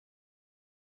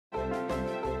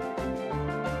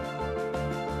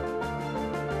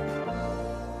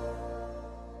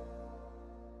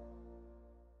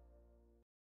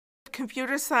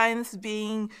Computer science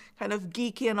being kind of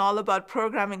geeky and all about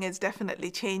programming is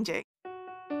definitely changing.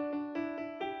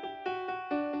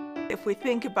 If we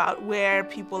think about where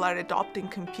people are adopting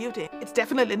computing, it's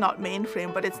definitely not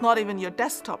mainframe, but it's not even your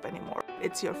desktop anymore.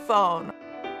 It's your phone.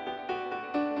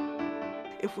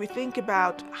 If we think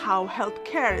about how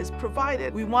healthcare is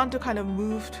provided, we want to kind of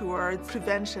move towards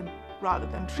prevention rather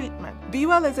than treatment.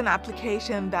 BeWell is an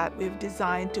application that we've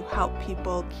designed to help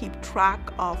people keep track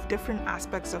of different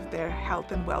aspects of their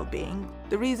health and well-being.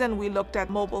 The reason we looked at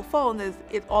mobile phones is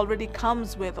it already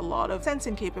comes with a lot of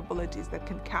sensing capabilities that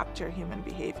can capture human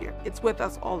behavior. It's with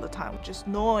us all the time. Just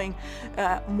knowing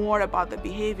more about the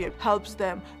behavior helps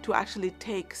them to actually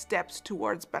take steps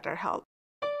towards better health.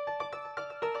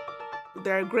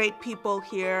 There are great people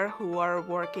here who are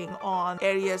working on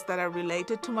areas that are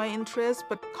related to my interests,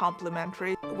 but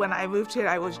complementary. When I moved here,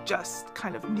 I was just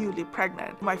kind of newly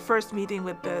pregnant. My first meeting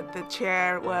with the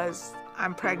chair was,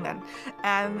 I'm pregnant.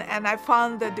 And I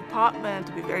found the department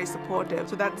to be very supportive.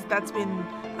 So that's been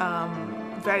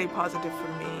very positive for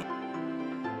me.